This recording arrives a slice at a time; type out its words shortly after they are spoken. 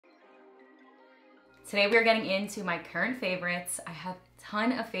Today we are getting into my current favorites. I have a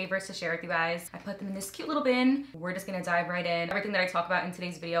ton of favorites to share with you guys. I put them in this cute little bin. We're just gonna dive right in. Everything that I talk about in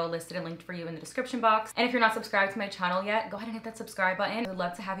today's video listed and linked for you in the description box. And if you're not subscribed to my channel yet, go ahead and hit that subscribe button. I would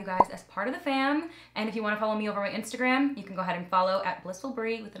love to have you guys as part of the fam. And if you wanna follow me over my Instagram, you can go ahead and follow at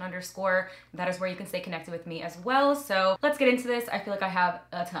BlissfulBrii with an _. That is where you can stay connected with me as well. So let's get into this. I feel like I have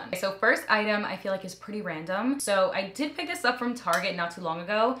a ton. So first item I feel like is pretty random. So I did pick this up from Target not too long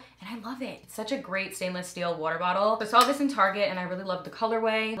ago and I love it. It's such a great stainless steel water bottle. So I saw this in Target and I really love the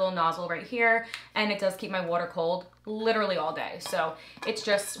colorway. Little nozzle right here, and it does keep my water cold literally all day. So it's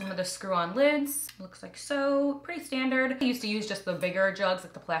just one of the screw-on lids. Looks like so, pretty standard. I used to use just the bigger jugs,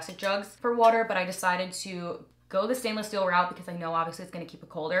 like the plastic jugs for water, but I decided to go the stainless steel route because I know obviously it's gonna keep it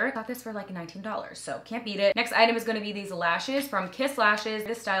colder. Got this for like $19, so can't beat it. Next item is gonna be these lashes from Kiss Lashes,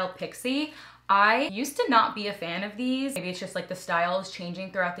 this style Pixie. I used to not be a fan of these. Maybe it's just like the style is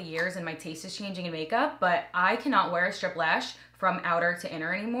changing throughout the years and my taste is changing in makeup, but I cannot wear a strip lash from outer to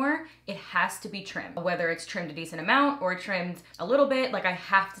inner anymore. It has to be trimmed. Whether it's trimmed a decent amount or trimmed a little bit, like I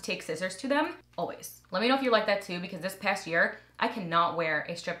have to take scissors to them, always. Let me know if you like that too, because this past year, I cannot wear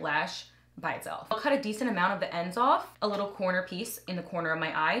a strip lash by itself. I'll cut a decent amount of the ends off, a little corner piece in the corner of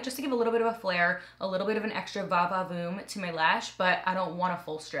my eye, just to give a little bit of a flare, a little bit of an extra va-va-voom to my lash, but I don't want a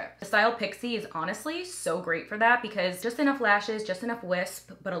full strip. The style Pixie is honestly so great for that because just enough lashes, just enough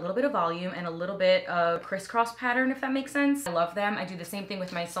wisp, but a little bit of volume and a little bit of crisscross pattern, if that makes sense. I love them. I do the same thing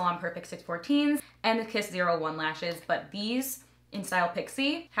with my Salon Perfect 614s and the Kiss 01 lashes, but these in style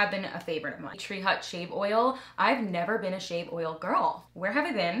Pixie have been a favorite of mine. Tree Hut Shave Oil. I've never been a shave oil girl. Where have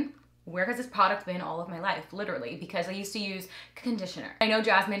I been? Where has this product been all of my life? Literally, because I used to use conditioner. I know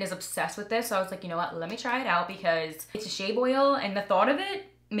Jasmine is obsessed with this, so I was like, you know what, let me try it out because it's a shave oil and the thought of it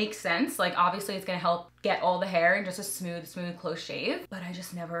makes sense. Like obviously it's gonna help get all the hair in just a smooth, close shave, but I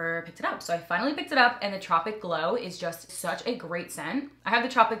just never picked it up. So I finally picked it up and the Tropic Glow is just such a great scent. I have the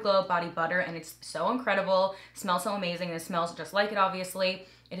Tropic Glow Body Butter and it's so incredible, smells so amazing, and it smells just like it obviously.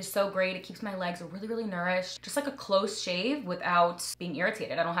 It is so great. It keeps my legs really nourished. Just like a close shave without being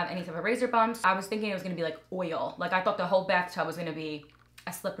irritated. I don't have any type of razor bumps. I was thinking it was gonna be like oil. Like I thought the whole bathtub was gonna be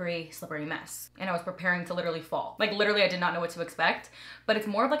a slippery mess. And I was preparing to literally fall. Like literally I did not know what to expect, but it's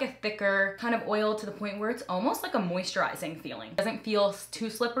more of like a thicker kind of oil to the point where it's almost like a moisturizing feeling. It doesn't feel too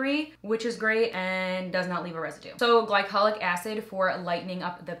slippery, which is great, and does not leave a residue. So glycolic acid for lightening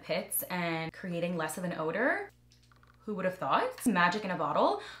up the pits and creating less of an odor. Who would have thought? It's magic in a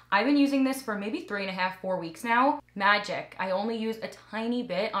bottle. I've been using this for maybe 3.5, 4 weeks now. Magic. I only use a tiny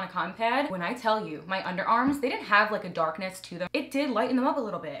bit on a cotton pad. When I tell you, my underarms, they didn't have like a darkness to them. It did lighten them up a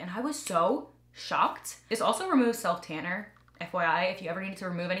little bit and I was so shocked. This also removes self-tanner. FYI, if you ever need to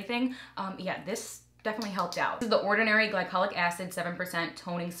remove anything. Yeah, this definitely helped out. This is the Ordinary Glycolic Acid 7%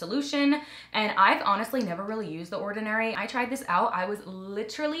 Toning Solution, and I've honestly never really used the Ordinary. I tried this out, I was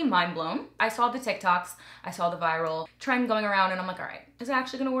literally mind blown. I saw the TikToks, I saw the viral trend going around, and I'm like, all right, is it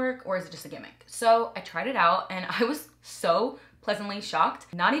actually gonna work or is it just a gimmick? So I tried it out and I was so pleasantly shocked,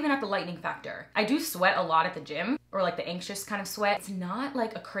 not even at the lightening factor. I do sweat a lot at the gym, or like the anxious kind of sweat. It's not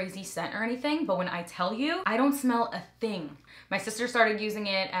like a crazy scent or anything, but when I tell you, I don't smell a thing. My sister started using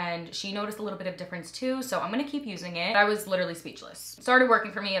it and she noticed a little bit of difference too, so I'm gonna keep using it. I was literally speechless. It started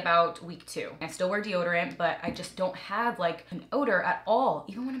working for me about week 2. I still wear deodorant, but I just don't have like an odor at all,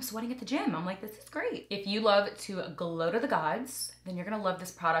 even when I'm sweating at the gym. I'm like, this is great. If you love to glow to the gods, then you're gonna love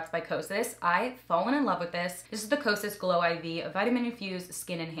this product by Kosas. I've fallen in love with this. This is the Kosas Glow IV, a vitamin infused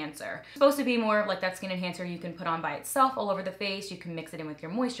skin enhancer. It's supposed to be more of like that skin enhancer you can put on by itself all over the face. You can mix it in with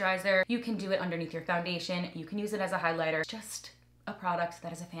your moisturizer. You can do it underneath your foundation. You can use it as a highlighter. Just a product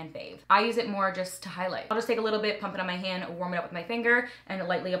that is a fan fave. I use it more just to highlight. I'll just take a little bit, pump it on my hand, warm it up with my finger, and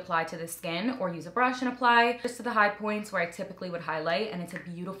lightly apply to the skin, or use a brush and apply just to the high points where I typically would highlight, and it's a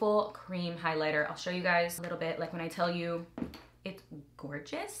beautiful cream highlighter. I'll show you guys a little bit, like when I tell you it's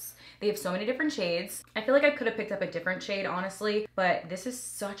gorgeous. They have so many different shades. I feel like I could have picked up a different shade, honestly, but this is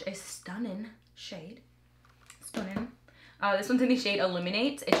such a stunning shade. Stunning. This one's in the shade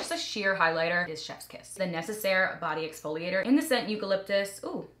Illuminate. It's just a sheer highlighter. It is Chef's Kiss. The Necessaire Body Exfoliator in the scent Eucalyptus.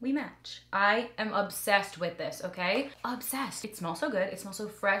 Ooh, we match. I am obsessed with this, okay? Obsessed. It smells so good. It smells so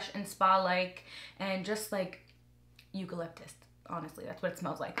fresh and spa-like and just like eucalyptus. Honestly, that's what it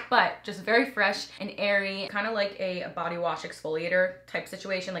smells like. But just very fresh and airy, kind of like a body wash exfoliator type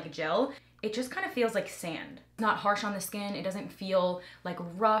situation, like a gel. It just kind of feels like sand. not harsh on the skin. It doesn't feel like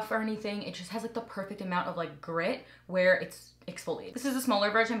rough or anything. It just has like the perfect amount of like grit where it's exfoliate. This is a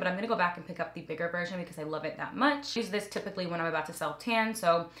smaller version, but I'm gonna go back and pick up the bigger version because I love it that much. I use this typically when I'm about to self-tan,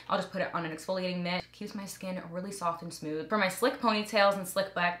 so I'll just put it on an exfoliating mitt. It keeps my skin really soft and smooth. For my slick ponytails and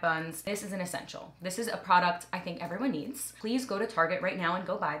slick back buns, this is an essential. This is a product I think everyone needs. Please go to Target right now and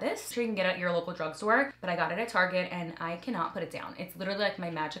go buy this. I'm sure you can get it at your local drugstore, but I got it at Target and I cannot put it down. It's literally like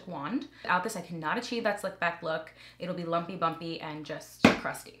my magic wand. Without this, I cannot achieve that slick back look. It'll be lumpy, bumpy, and just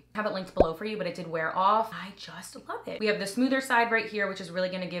crusty. I have it linked below for you, but it did wear off. I just love it. We have the smoother side right here, which is really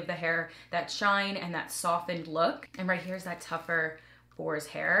gonna give the hair that shine and that softened look. And right here is that tougher boar's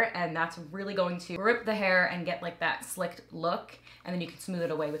hair, and that's really going to grip the hair and get like that slicked look, and then you can smooth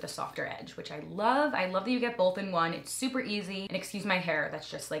it away with a softer edge, which I love. I love that you get both in one. It's super easy, and excuse my hair that's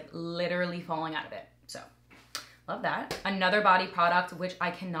just like literally falling out of it. So love that. Another body product, which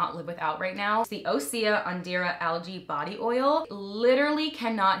I cannot live without right now, is the Osea Undira Algae Body Oil. Literally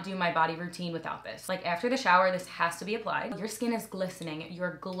cannot do my body routine without this. Like after the shower, this has to be applied. Your skin is glistening,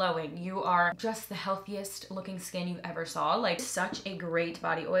 you're glowing, you are just the healthiest looking skin you ever saw. Like such a great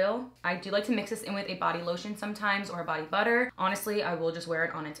body oil. I do like to mix this in with a body lotion sometimes or a body butter. Honestly, I will just wear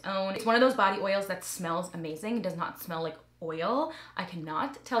it on its own. It's one of those body oils that smells amazing. It does not smell like oil. I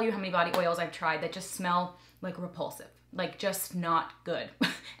cannot tell you how many body oils I've tried that just smell like repulsive, like just not good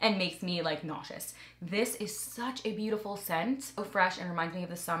and makes me like nauseous. This is such a beautiful scent, so fresh and reminds me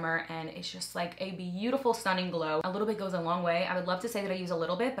of the summer, and it's just like a beautiful, stunning glow. A little bit goes a long way. I would love to say that I use a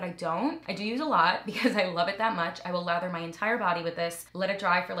little bit, but I don't. I do use a lot because I love it that much. I will lather my entire body with this, let it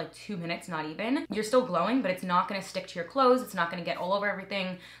dry for like 2 minutes, not even. You're still glowing, but it's not gonna stick to your clothes. It's not gonna get all over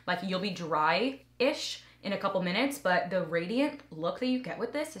everything. Like you'll be dry-ish in a couple minutes, but the radiant look that you get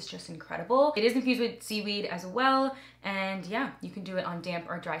with this is just incredible. It is infused with seaweed as well, and yeah, you can do it on damp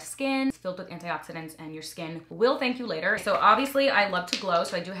or dry skin. It's filled with antioxidants and your skin will thank you later. So obviously I love to glow,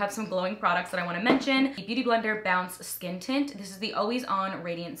 so I do have some glowing products that I want to mention. The Beauty Blender Bounce Skin Tint. This is the Always On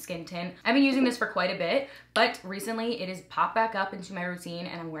Radiant Skin Tint. I've been using this for quite a bit, but recently it has popped back up into my routine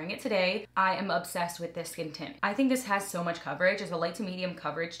and I'm wearing it today. I am obsessed with this skin tint. I think this has so much coverage. There's a light to medium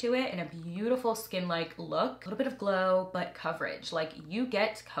coverage to it and a beautiful skin-like look. A little bit of glow, but coverage. Like you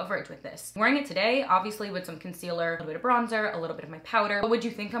get coverage with this. I'm wearing it today, obviously with some concealer, a little bit of bronzer, a little bit of my powder. What would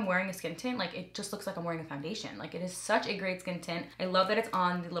you think I'm wearing a skin tint? Like it just looks like I'm wearing a foundation. Like it is such a great skin tint. I love that it's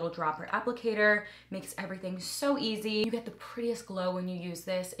on the little dropper applicator. Makes everything so easy. You get the prettiest glow when you use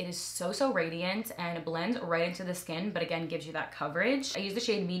this. It is so, so radiant and it blends right into the skin, but again, gives you that coverage. I use the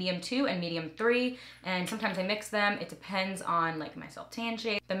shade medium 2 and medium 3, and sometimes I mix them. It depends on like my self-tan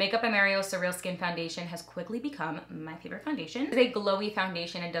shade. The Makeup by Mario Surreal Skin Foundation has quickly become my favorite foundation. It's a glowy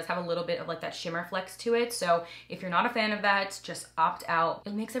foundation. It does have a little bit of like that shimmer flex to it. So if you're not a fan of that, just opt out.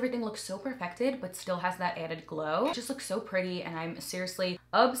 It makes everything look so perfected, but still has that added glow. It just looks so pretty and I'm seriously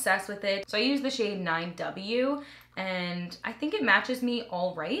obsessed with it. So I use the shade 9W and I think it matches me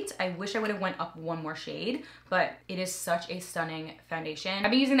all right. I wish I would have went up one more shade, but it is such a stunning foundation.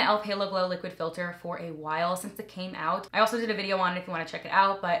 I've been using the e.l.f. Halo Glow liquid filter for a while since it came out. I also did a video on it if you want to check it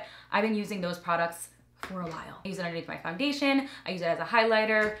out, but I've been using those products for a while. I use it underneath my foundation. I use it as a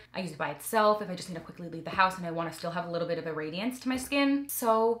highlighter. I use it by itself if I just need to quickly leave the house and I want to still have a little bit of a radiance to my skin.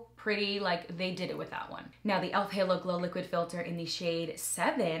 So pretty, like they did it with that one. Now the e.l.f. Halo Glow liquid filter in the shade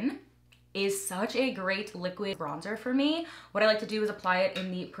 7 is such a great liquid bronzer for me. What I like to do is apply it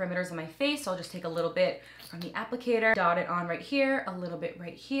in the perimeters of my face. So I'll just take a little bit from the applicator, dot it on right here, a little bit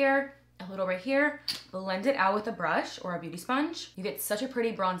right here, a little right here, blend it out with a brush or a beauty sponge. You get such a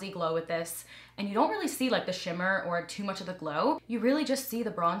pretty bronzy glow with this, and you don't really see like the shimmer or too much of the glow. You really just see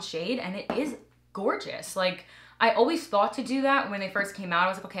the bronze shade and it is gorgeous. Like I always thought to do that when they first came out. I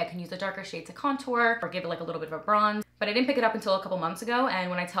was like, okay, I can use the darker shade to contour or give it like a little bit of a bronze, but I didn't pick it up until a couple months ago.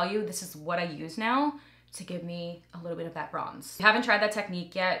 And when I tell you this is what I use now to give me a little bit of that bronze. If you haven't tried that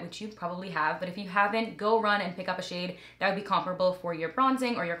technique yet, which you probably have, but if you haven't, go run and pick up a shade that would be comparable for your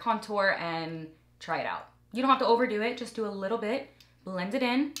bronzing or your contour and try it out. You don't have to overdo it, just do a little bit, blend it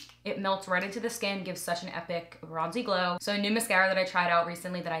in. It melts right into the skin, gives such an epic bronzy glow. So a new mascara that I tried out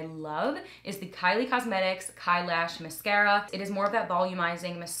recently that I love is the Kylie Cosmetics Kai Lash Mascara. It is more of that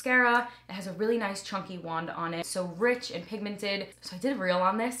volumizing mascara. It has a really nice chunky wand on it, so rich and pigmented. So I did a reel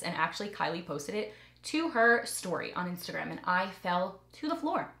on this and actually Kylie posted it to her story on Instagram and I fell to the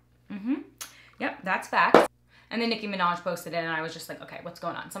floor. Yep, that's facts. And then Nicki Minaj posted it and I was just like, okay, what's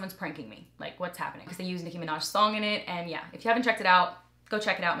going on? Someone's pranking me. Like, what's happening? Because they used Nicki Minaj's song in it. And yeah, if you haven't checked it out, go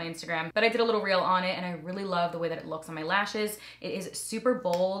check it out on my Instagram. But I did a little reel on it and I really love the way that it looks on my lashes. It is super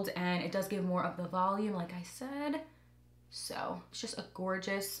bold and it does give more of the volume, like I said. So it's just a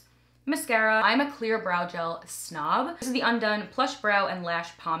gorgeous Mascara. I'm a clear brow gel snob. This is the Undone Plush Brow and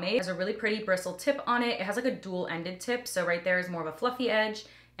Lash Pomade. It has a really pretty bristle tip on it. It has like a dual-ended tip, so right there is more of a fluffy edge,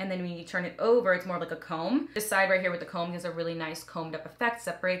 and then when you turn it over, it's more like a comb. This side right here with the comb has a really nice combed up effect,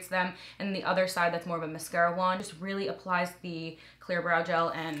 separates them, and the other side that's more of a mascara wand just really applies the clear brow gel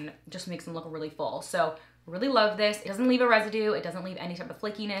and just makes them look really full. So really love this. It doesn't leave a residue, it doesn't leave any type of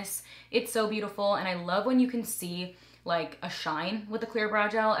flakiness. It's so beautiful, and I love when you can see like a shine with the clear brow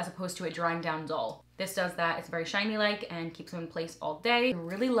gel as opposed to it drying down dull. This does that. It's very shiny like and keeps them in place all day. I'm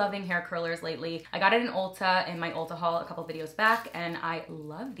really loving hair curlers lately. I got it in Ulta in my Ulta haul a couple videos back, and I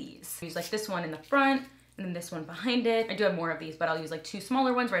love these. I use like this one in the front and then this one behind it. I do have more of these, but I'll use like 2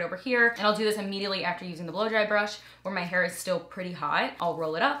 smaller ones right over here. And I'll do this immediately after using the blow dry brush where my hair is still pretty hot. I'll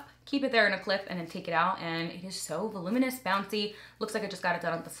roll it up, keep it there in a clip, and then take it out, and it is so voluminous, bouncy. Looks like I just got it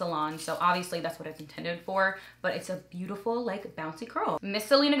done at the salon, so obviously that's what it's intended for, but it's a beautiful, like, bouncy curl. Miss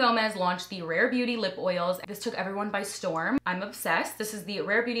Selena Gomez launched the Rare Beauty lip oils. This took everyone by storm. I'm obsessed. This is the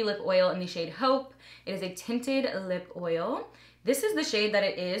Rare Beauty lip oil in the shade Hope. It is a tinted lip oil. This is the shade that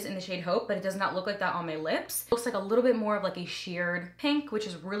it is in the shade Hope, but it does not look like that on my lips. It looks like a little bit more of like a sheared pink, which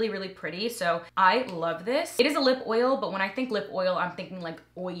is really, really pretty. So I love this. It is a lip oil, but when I think lip oil, I'm thinking like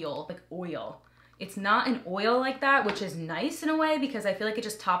oil, like oil. It's not an oil like that, which is nice in a way because I feel like it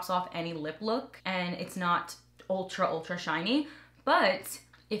just tops off any lip look, and it's not ultra, ultra shiny, but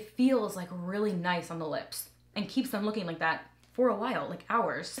it feels like really nice on the lips and keeps them looking like that for a while, like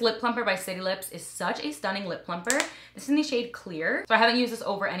hours. Lip Plumper by City Lips is such a stunning lip plumper. This is in the shade Clear. So I haven't used this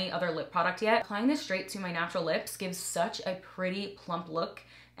over any other lip product yet. Applying this straight to my natural lips gives such a pretty plump look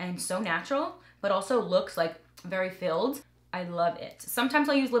and so natural, but also looks like very filled. I love it. Sometimes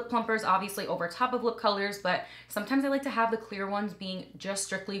I'll use lip plumpers obviously over top of lip colors, but sometimes I like to have the clear ones being just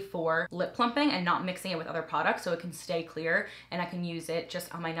strictly for lip plumping and not mixing it with other products so it can stay clear and I can use it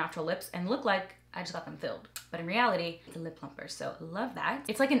just on my natural lips and look like I just got them filled. But in reality, it's a lip plumper, so love that.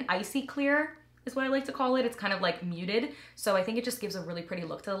 It's like an icy clear is what I like to call it. It's kind of like muted, so I think it just gives a really pretty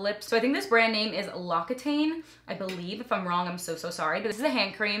look to the lips. So I think this brand name is L'Occitane, I believe. If I'm wrong, I'm so sorry, but this is a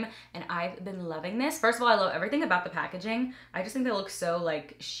hand cream, and I've been loving this. First of all, I love everything about the packaging. I just think they look so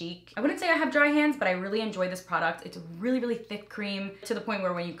like chic. I wouldn't say I have dry hands, but I really enjoy this product. It's a really, really thick cream to the point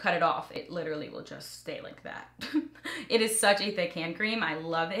where when you cut it off, it literally will just stay like that. It is such a thick hand cream. I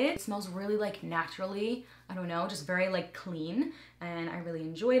love it. It smells really like naturally, I don't know, just very like clean, and I really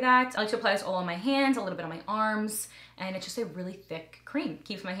enjoy that. I like to apply this all on my hands, a little bit on my arms, and it's just a really thick cream.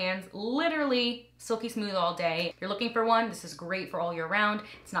 Keeps my hands literally silky smooth all day. If you're looking for one, this is great for all year round.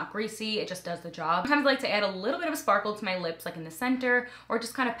 It's not greasy, it just does the job. Sometimes I like to add a little bit of a sparkle to my lips, like in the center, or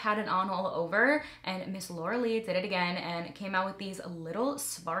just kind of pat it on all over, and Miss Laura Lee did it again and came out with these little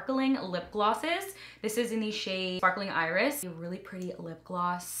sparkling lip glosses. This is in the shade Sparkling Iris, a really pretty lip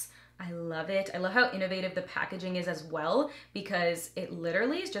gloss. I love it. I love how innovative the packaging is as well because it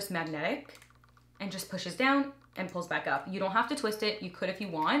literally is just magnetic and just pushes down and pulls back up. You don't have to twist it. You could if you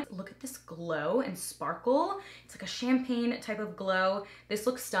want. Look at this glow and sparkle. It's like a champagne type of glow. This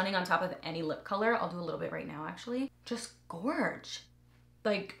looks stunning on top of any lip color. I'll do a little bit right now actually. Just gorge.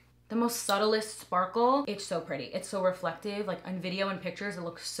 Like the most subtlest sparkle. It's so pretty. It's so reflective. Like on video and pictures, it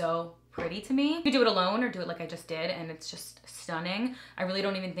looks so pretty to me. You could do it alone or do it like I just did and it's just stunning. I really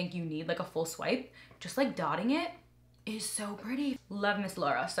don't even think you need like a full swipe. Just like dotting it is so pretty. Love Miss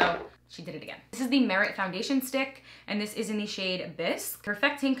Laura, so she did it again. This is the Merit Foundation Stick and this is in the shade Bisque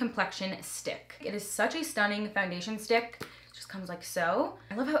Perfecting Complexion Stick. It is such a stunning foundation stick. Just comes like so.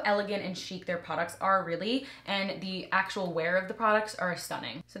 I love how elegant and chic their products are really, and the actual wear of the products are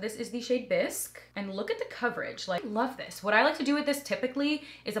stunning. So this is the shade Bisque, and look at the coverage. Like, love this. What I like to do with this typically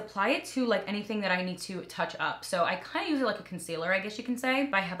is apply it to like anything that I need to touch up. So I kind of use it like a concealer, I guess you can say.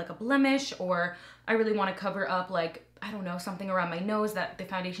 If I have like a blemish or I really want to cover up like, I don't know, something around my nose that the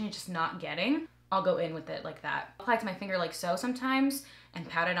foundation is just not getting, I'll go in with it like that. Apply it to my finger like so sometimes and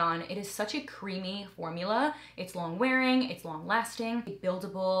pat it on. It is such a creamy formula. It's long wearing, it's long lasting, a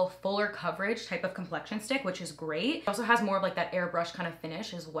buildable, fuller coverage type of complexion stick, which is great. It also has more of like that airbrush kind of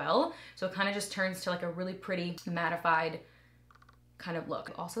finish as well. So it kind of just turns to like a really pretty mattified kind of look.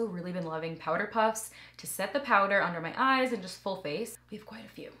 I've also really been loving powder puffs to set the powder under my eyes and just full face. We have quite a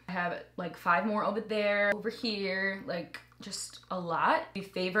few. I have like 5 more over there, over here, like just a lot. My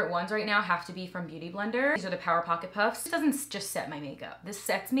favorite ones right now have to be from Beauty Blender. These are the Power Pocket Puffs. This doesn't just set my makeup. This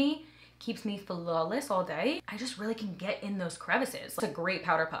sets me, keeps me flawless all day. I just really can get in those crevices. It's a great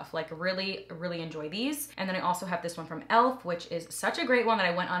powder puff. Like really, really enjoy these. And then I also have this one from e.l.f., which is such a great one that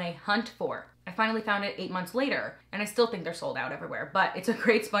I went on a hunt for. I finally found it 8 months later, and I still think they're sold out everywhere, but it's a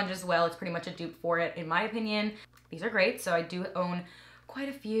great sponge as well. It's pretty much a dupe for it, in my opinion. These are great, so I do own quite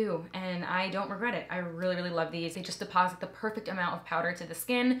a few and I don't regret it. I really, really love these. They just deposit the perfect amount of powder to the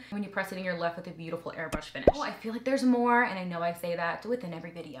skin. When you press it in, you're left with a beautiful airbrush finish. Oh, I feel like there's more, and I know I say that within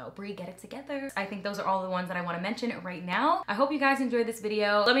every video. Brie, get it together. I think those are all the ones that I want to mention right now. I hope you guys enjoyed this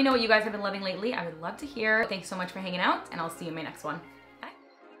video. Let me know what you guys have been loving lately. I would love to hear. Thanks so much for hanging out, and I'll see you in my next one.